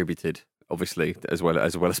 which contributed, obviously, as well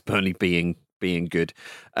as Burnley being good.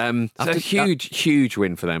 It's a huge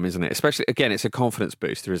win for them, isn't it? Especially, again, it's a confidence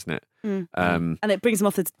booster, isn't it? And it brings them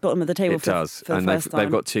off the bottom of the table. It does, for and the first time.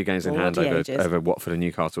 they've got 2 games in hand over Watford and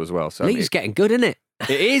Newcastle as well. So League's getting good, isn't it?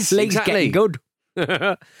 It is. League's exactly. getting good.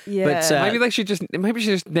 Yeah. But, maybe it should just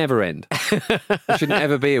never end. It should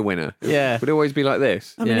never be a winner. Yeah. It would always be like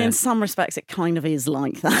this. I mean, in some respects, it kind of is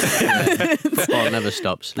like that. Football never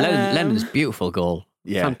stops. Lennon's beautiful goal.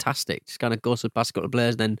 Yeah. Fantastic. Just kind of goes past a couple of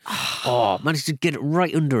players, then managed to get it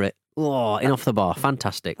right under it. In off the bar.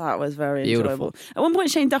 Fantastic. That was very Beautiful. enjoyable. At one point,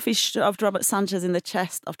 Shane Duffy shoved Robert Sanchez in the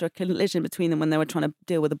chest after a collision between them when they were trying to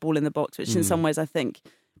deal with the ball in the box, which in some ways I think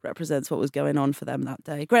represents what was going on for them that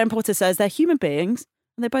day. Graham Potter says they're human beings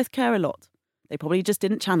and they both care a lot. They probably just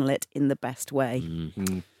didn't channel it in the best way.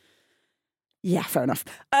 Mm-hmm. Yeah, fair enough.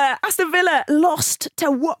 Aston Villa lost to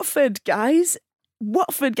Watford, guys.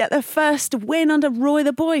 Watford get their first win under Roy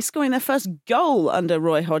the Boy, scoring their first goal under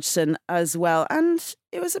Roy Hodgson as well. And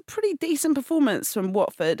it was a pretty decent performance from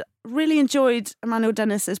Watford. Really enjoyed Emmanuel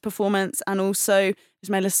Dennis's performance, and also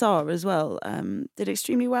Ismaila Sarr as well. Did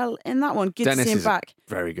extremely well in that one. Good Dennis to see him is back.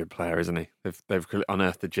 A very good player, isn't he? They've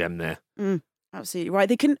unearthed the gem there. Absolutely right.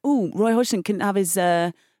 They couldn't. Roy Hodgson couldn't have his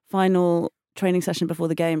final training session before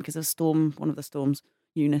the game because of one of the storms.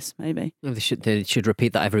 Eunice, maybe. Well, they should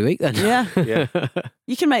repeat that every week then. Yeah. Yeah.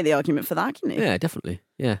 You can make the argument for that, can you? Yeah, definitely.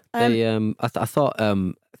 Yeah. They, I thought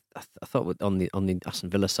on the Aston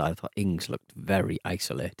Villa side, I thought Ings looked very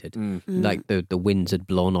isolated. Like the winds had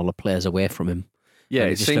blown all the players away from him. Yeah,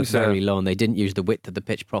 it it just seems looked very low, and they didn't use the width of the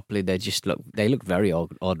pitch properly. They looked very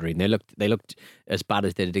ordinary, and they looked as bad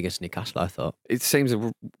as they did against Newcastle, I thought. It seems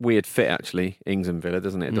a weird fit, actually, Ings and Villa,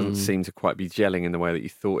 doesn't it? It doesn't seem to quite be gelling in the way that you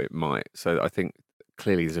thought it might. So I think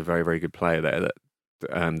clearly there's a very, very good player there that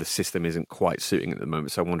the system isn't quite suiting at the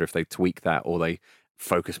moment. So I wonder if they tweak that or they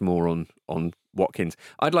focus more on Watkins.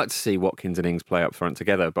 I'd like to see Watkins and Ings play up front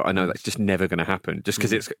together, but I know that's just never going to happen just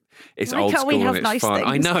because it's old school and it's nice fun.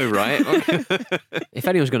 things? I know, right? If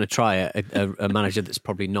anyone's going to try it, a manager that's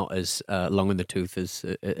probably not as long in the tooth as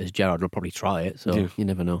Gerrard will probably try it. So you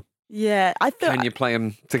never know. Yeah, I thought. Can you play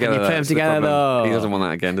them together? Can you play them together, though? He doesn't want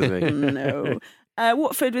that again, does he? No.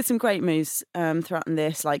 Watford with some great moves throughout in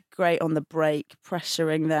this, like great on the break,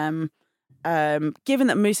 pressuring them. Given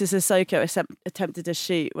that Moussa Sissoko attempted to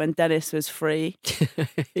shoot when Dennis was free,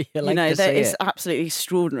 it's absolutely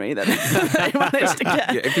extraordinary that they managed to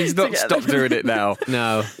get. Yeah, if he's not stopped doing it now,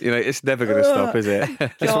 no, it's never going to stop, is it?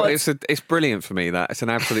 It's brilliant for me. That it's an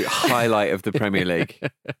absolute highlight of the Premier League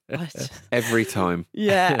every time.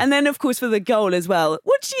 Yeah, and then of course for the goal as well.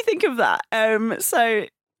 What do you think of that? So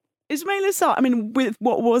Ismaila Sarr, with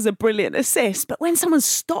what was a brilliant assist, but when someone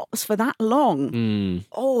stops for that long,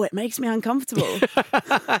 it makes me uncomfortable.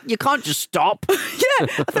 You can't just stop. Yeah, I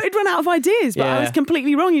thought he'd run out of ideas, but I was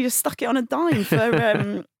completely wrong. He just stuck it on a dime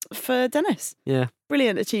for Dennis. Yeah.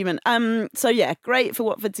 Brilliant achievement. Great for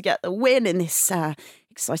Watford to get the win in this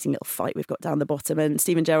exciting little fight we've got down the bottom. And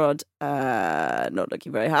Steven Gerrard not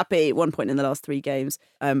looking very happy. 1 point in the last 3 games.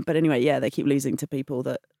 But anyway, they keep losing to people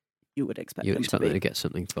that you would expect them to be. to get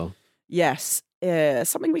something for. Yes.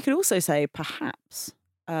 Something we could also say, perhaps,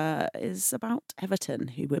 is about Everton,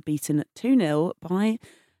 who were beaten 2-0 by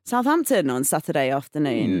Southampton on Saturday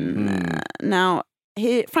afternoon. Now,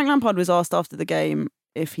 Frank Lampard was asked after the game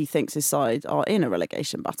if he thinks his side are in a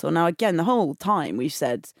relegation battle. Now, again, the whole time we've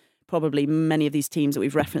said probably many of these teams that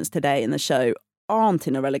we've referenced today in the show aren't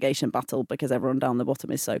in a relegation battle because everyone down the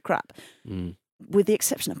bottom is so crap. With the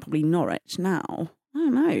exception of probably Norwich now. I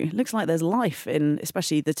don't know. It looks like there's life in,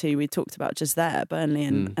 especially the two we talked about just there, Burnley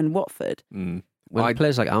and Watford. When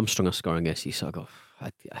players like Armstrong are scoring against you, sort of go,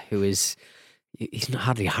 he's not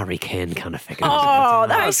hardly a Harry Kane kind of figure. Oh,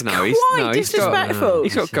 that is quite disrespectful.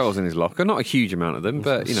 He's got goals in his locker, not a huge amount of them,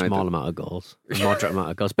 but a small amount of goals, a moderate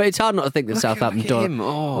amount of goals. But it's hard not to think that Southampton don't.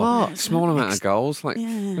 What? Small amount of goals, like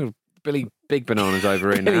Billy Big Bananas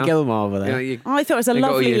over here now. Billy Gilmore over there. I thought it was a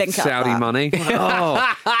lovely link up. Saudi money. We haven't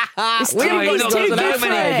got so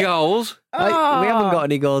many goals. We haven't got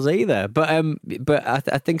any goals either. But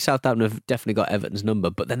I think Southampton have definitely got Everton's number.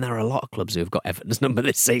 But then there are a lot of clubs who have got Everton's number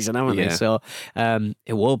this season, haven't they? So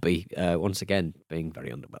it will be once again being very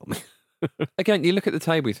underwhelming. Again, you look at the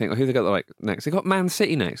table, you think, who they got next? They got Man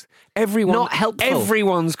City next. Not helpful.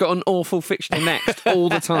 Everyone's got an awful fixture next all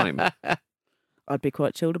the time. I'd be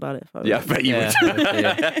quite chilled about it. I bet you would.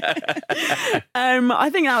 I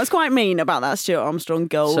think that was quite mean about that Stuart Armstrong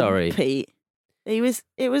goal. Sorry, Pete. It was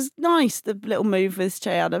nice, the little move with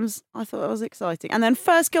Che Adams. I thought that was exciting. And then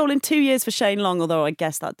first goal in 2 years for Shane Long, although I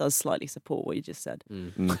guess that does slightly support what you just said,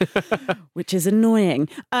 which is annoying.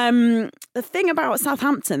 The thing about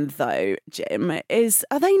Southampton, though, Jim, is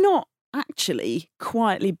are they not actually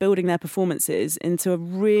quietly building their performances into a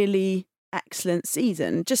really excellent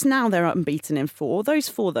season? Just now they're unbeaten in 4. Those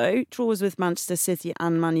 4, though, draws with Manchester City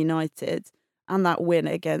and Man United, and that win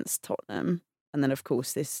against Tottenham. And then, of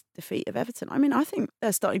course, this defeat of Everton. I think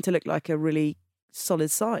they're starting to look like a really solid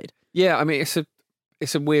side. Yeah,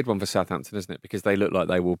 it's a weird one for Southampton, isn't it? Because they look like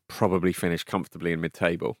they will probably finish comfortably in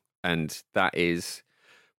mid-table. And that is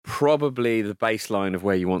probably the baseline of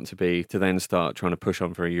where you want to be to then start trying to push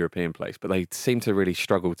on for a European place. But they seem to really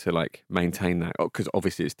struggle to maintain that, because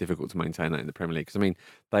obviously it's difficult to maintain that in the Premier League. Because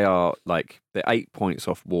they are they're 8 points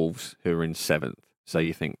off Wolves, who are in 7th. So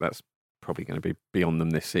you think that's probably going to be beyond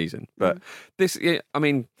them this season. But part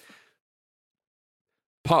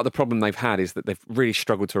of the problem they've had is that they've really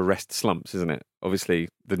struggled to arrest slumps, isn't it? Obviously,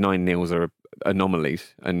 the 9-0s are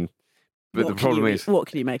anomalies, but the problem is, what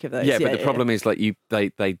can you make of those? Yeah, but the problem is they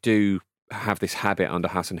do have this habit under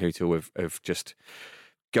Hassan Hutel of just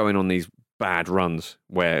going on these bad runs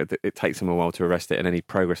where it takes them a while to arrest it, and any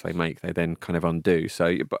progress they make, they then kind of undo.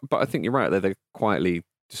 So, but I think you're right. They're quietly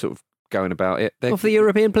sort of going about it. For the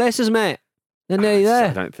European places, mate. nearly there.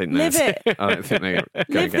 I don't think Live that's- it. I don't think they're going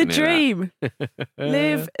to Live get the near dream.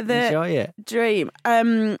 Live the Enjoy it. dream.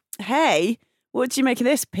 Hey, what do you make of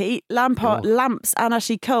this, Pete? Lamps and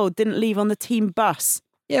Ashley Cole didn't leave on the team bus.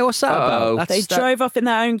 Yeah, what's that Uh-oh. about? They drove off in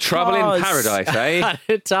their own Trouble cars. in paradise, eh? At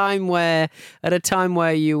a time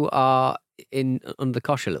where you are under the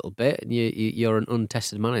cosh a little bit, and you're an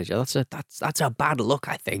untested manager. That's a bad look,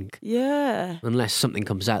 I think. Yeah. Unless something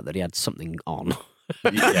comes out that he had something on.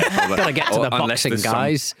 Yeah, Gotta get to or the unless boxing, there's some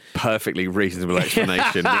guys. perfectly reasonable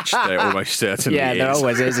explanation, which there almost certainly Yeah, is. there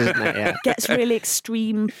always is, isn't it? Yeah. Gets really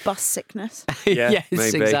extreme bus sickness. Yeah, yes,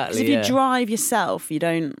 maybe. exactly. 'Cause if you drive yourself, you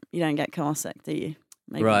don't get car sick, do you?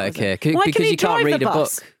 Maybe Right, that was okay. it. Why Because can you can't drive read the a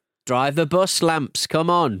bus? book. Drive the bus, Lamps. Come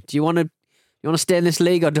on. Do you want to stay in this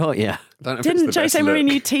league or don't you? I don't know if Didn't it's the best Jose look.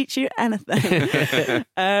 Mourinho teach you anything?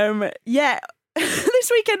 Yeah. This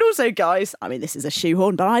weekend also, guys, I mean, this is a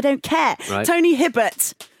shoehorn, but I don't care. Right. Tony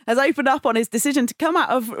Hibbert has opened up on his decision to come out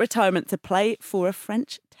of retirement to play for a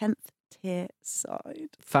French 10th tier side.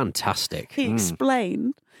 Fantastic. He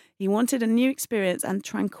explained he wanted a new experience and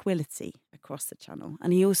tranquility across the channel.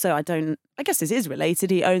 And he also, I guess this is related,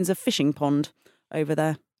 he owns a fishing pond over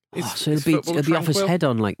there. Oh, so is he'll football be off his tranquil? head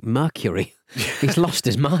on like Mercury. He's lost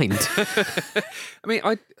his mind. I mean,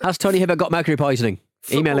 Has Tony Hibbert got mercury poisoning?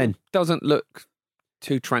 Email in. Doesn't look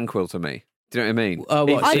too tranquil to me. Do you know what I mean?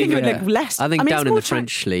 What, I think it would yeah. look less. I think mean, down it's in more the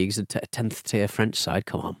French leagues, the 10th tier French side,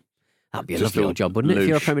 come on. That'd be a Just lovely a old job, wouldn't it, if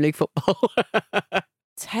you're a loosh. Premier League football?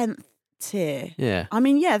 10th tier. Yeah. I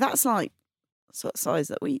mean, yeah, that's like sort of size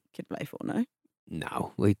that we could play for, no?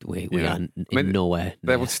 No, we Yeah. are in I mean, nowhere.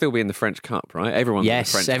 They near. will still be in the French Cup, right? Everyone's in the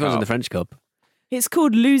Yes, French everyone's Cup. in the French Cup. It's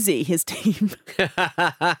called Lucy, his team.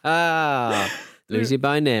 Lucy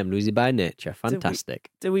by name, Lucy by nature. Fantastic.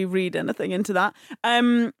 Do we read anything into that?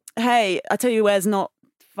 Hey, I tell you where's not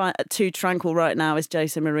too tranquil right now is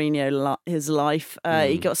Jose Mourinho, his life.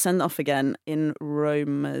 He got sent off again in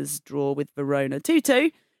Roma's draw with Verona 2-2.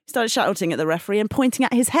 He started shouting at the referee and pointing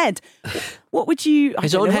at his head. What would you... I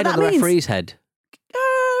His don't own know head what or the that means. referee's head?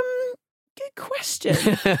 Good question.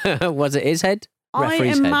 Was it his head? I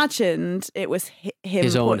Referee's head. imagined it was him.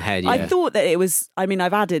 His own head, I yeah. thought that it was... I mean,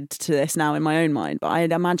 I've added to this now in my own mind, but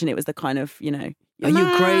I'd imagine it was the kind of, you know... Are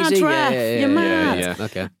you crazy? Ref, you're mad. Yeah.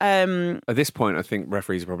 Okay. At this point, I think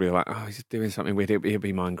referees are probably like, oh, he's doing something weird. He'll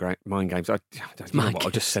be mind games. You know what?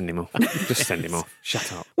 I'll just send him off. Just send him off.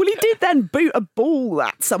 Shut up. Well, he did then boot a ball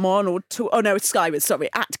at someone Skyward, sorry,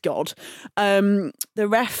 at God. The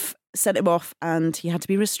ref sent him off and he had to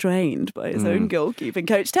be restrained by his own goalkeeping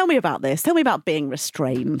coach. Tell me about this. Tell me about being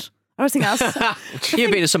restrained. I was thinking that's...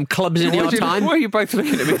 You've been to some clubs in your time. Why are you both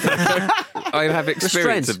looking at me? I have experience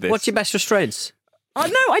Restraints. of this. What's your best restraints? Oh,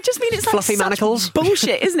 no, I just mean it's like Fluffy such manacles?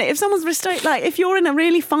 bullshit, isn't it? If someone's restrained, like if you're in a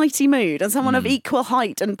really fighty mood and someone of equal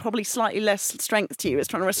height and probably slightly less strength to you is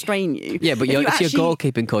trying to restrain you. Yeah, but if your you actually-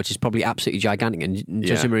 goalkeeping coach is probably absolutely gigantic, and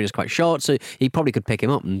Jose Mourinho's quite short, so he probably could pick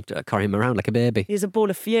him up and carry him around like a baby. He's a ball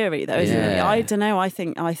of fury, though, isn't he? Yeah. I don't know. I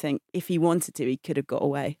think if he wanted to, he could have got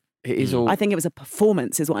away. It is all. I think it was a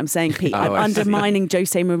performance, is what I'm saying, Pete. Oh, I'm I see. undermining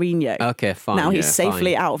Jose Mourinho. Okay, fine. Now he's yeah,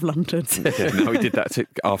 safely fine. out of London. No, he did that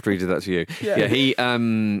after he did that to you. Yeah, he.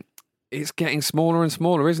 It's getting smaller and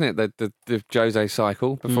smaller, isn't it? The Jose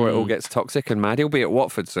cycle before it all gets toxic and mad. He'll be at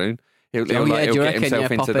Watford soon. He'll do you get reckon? himself Yeah,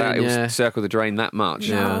 into pop that. in, He'll yeah. circle the drain that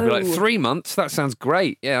much. No. He'll be like 3 months. That sounds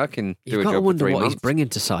great. Yeah, I can do You've a got to job for wonder 3 what months. he's bringing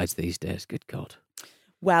to sides these days. Good God.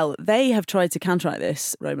 Well, they have tried to counteract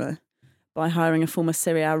this, Roma, by hiring a former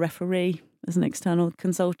Serie A referee as an external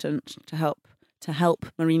consultant to help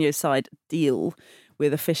Mourinho's side deal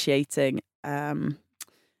with officiating and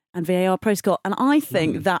VAR protocol. And I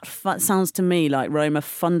think that sounds to me like Roma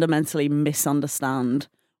fundamentally misunderstand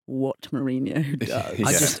what Mourinho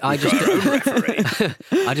does. I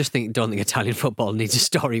just don't think Italian football needs a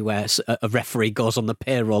story where a referee goes on the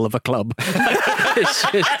payroll of a club.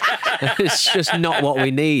 it's just not what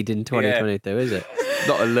we need in 2022, is it?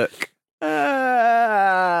 Not a look.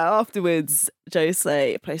 Afterwards,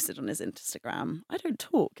 Jose posted on his Instagram, I don't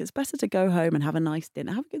talk. It's better to go home and have a nice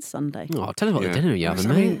dinner. Have a good Sunday. Oh, tell us what the dinner you're having,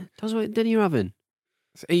 mate. Tell us what dinner you're having.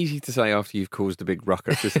 It's easy to say after you've caused a big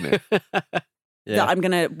ruckus, isn't it? That I'm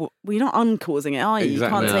going to... Well, you're not uncausing it, are you?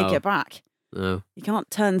 Exactly. You can't take it back. No. You can't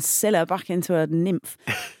turn Scylla back into a nymph.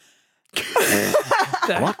 What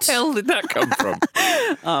the hell did that come from?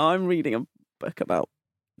 Oh, I'm reading a book about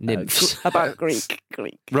Nymphs. about Greek.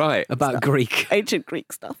 Right. About stuff. Greek. Ancient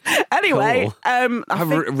Greek stuff. Anyway, Cool. I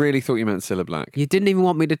really thought you meant Cilla Black. You didn't even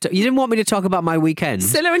want me to. You didn't want me to talk about my weekend.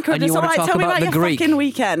 Scylla and Charybdis. you All want right, to talk tell me about about the your Greek. fucking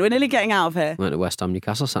weekend. We're nearly getting out of here. Went to West Ham,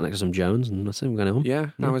 Newcastle, sat next to some Jones, and that's it. We're going home. Yeah,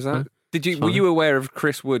 how was that? Were you aware of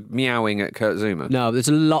Chris Wood meowing at Kurt Zouma? No, there's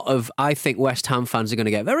a lot of. I think West Ham fans are going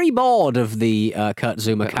to get very bored of the Kurt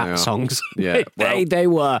Zouma cat songs. Yeah, they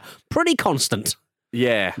were pretty constant.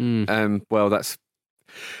 Yeah. Well, that's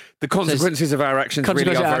the consequences of our actions.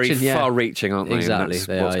 Really are very far-reaching, aren't they? Exactly. And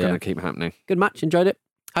that's what's going to keep happening. Good match. Enjoyed it.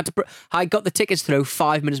 I got the tickets through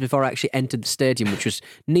 5 minutes before I actually entered the stadium, which was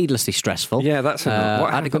needlessly stressful. Yeah, that's enough.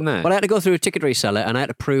 What happened there? Well, I had to go through a ticket reseller and I had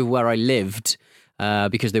to prove where I lived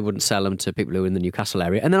because they wouldn't sell them to people who were in the Newcastle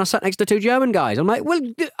area. And then I sat next to 2 German guys. I'm like, well,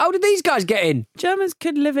 how did these guys get in? Germans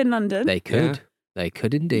could live in London. They could. Yeah. They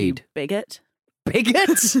could indeed. You bigot.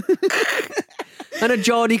 Bigot? And a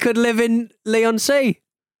Geordie could live in Leigh-on-Sea.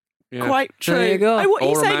 Yeah. Quite true. There you go.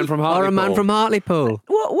 Or a man from Hartlepool. Or a man from Hartlepool.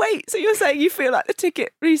 What? Wait, so you're saying you feel like the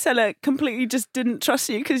ticket reseller completely just didn't trust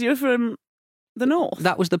you because you're from the north?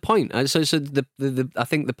 That was the point. So the I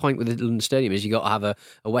think the point with the London Stadium is you got to have a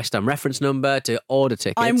West Ham reference number to order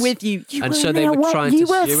tickets. I'm with you. They were trying to. You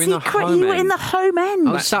were in the home end.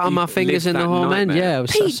 I was sat on my fingers in the home end. Yeah, I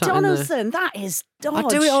was Pete Donaldson, that is dodge. I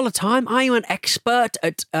do it all the time. I am an expert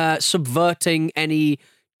at subverting any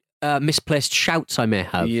misplaced shouts I may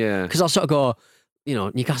have. Yeah. Because I'll sort of go,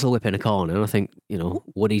 Newcastle whip in a corner, and I think,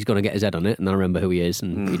 Woody's going to get his head on it, and I remember who he is,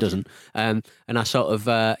 and he doesn't. And I sort of,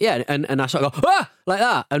 and I sort of go, like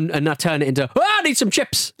that, and I turn it into, I need some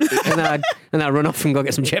chips, and I run off and go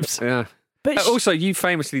get some chips. Yeah. But also, you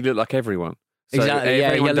famously look like everyone. So exactly.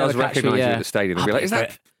 Everyone does recognise you at the stadium and be like, is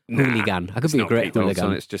that hooligan? I could be a great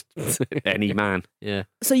hooligan. It's just any man. Yeah.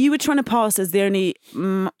 So you were trying to pass as the only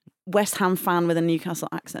West Ham fan with a Newcastle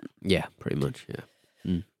accent? Yeah, pretty much, yeah.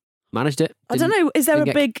 Managed it. I don't know, is there a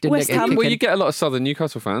big West Ham? Well, you get a lot of Southern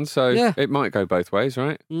Newcastle fans, so it might go both ways,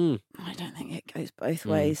 right? I don't think it goes both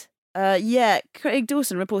ways. Craig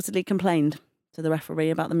Dawson reportedly complained to the referee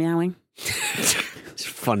about the meowing. It's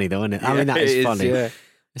funny though, isn't it? I mean, that is funny. Yeah.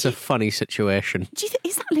 It's a funny situation. Do you think,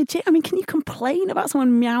 is that legit? I mean, can you complain about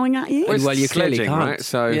someone meowing at you? Well, you clearly can't. Right?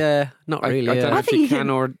 So yeah, not really. I don't know if you can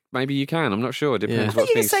or maybe you can. I'm not sure. It depends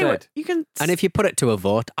what's being said. And if you put it to a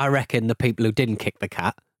vote, I reckon the people who didn't kick the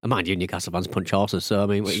cat, and mind you, Newcastle fans punch horses, so I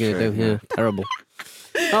mean, what are you going to do? Yeah, terrible.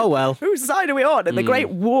 Oh well. Whose side are we on in the great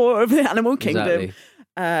war of the animal kingdom?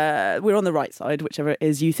 Exactly. We're on the right side, whichever it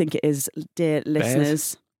is you think it is, dear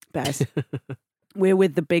listeners. Bears. We're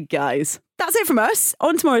with the big guys. That's it from us.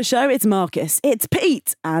 On tomorrow's show, it's Marcus, it's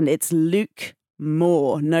Pete, and it's Luke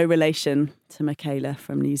Moore. No relation to Michaela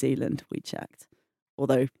from New Zealand, we checked.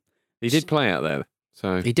 Although he did play out there.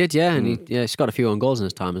 So he did, yeah, and he scored a few own goals in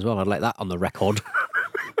his time as well. I'd like that on the record.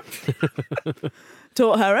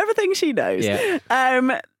 Taught her everything she knows. Yeah.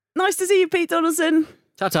 Nice to see you, Pete Donaldson.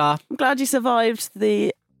 Ta-ta. I'm glad you survived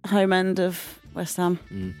the home end of West Ham.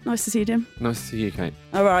 Nice to see you, Jim. Nice to see you, Kate.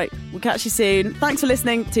 All right, we'll catch you soon. Thanks for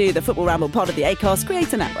listening to the Football Ramble pod of the Acast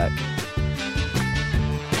Creator Network.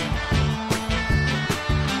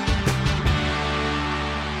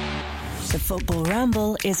 The Football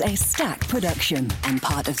Ramble is a Stack production and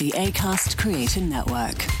part of the Acast Creator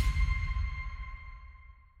Network.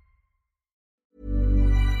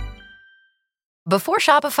 Before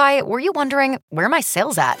Shopify, were you wondering, where are my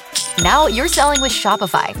sales at? Now you're selling with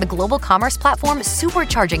Shopify, the global commerce platform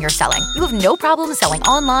supercharging your selling. You have no problem selling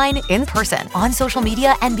online, in person, on social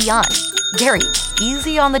media, and beyond. Gary,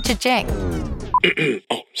 easy on the cha-ching.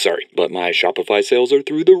 Oh, sorry, but my Shopify sales are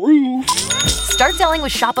through the roof. Start selling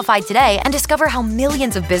with Shopify today and discover how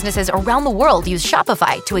millions of businesses around the world use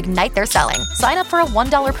Shopify to ignite their selling. Sign up for a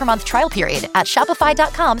 $1 per month trial period at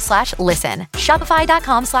shopify.com/listen.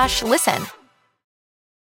 Shopify.com/listen.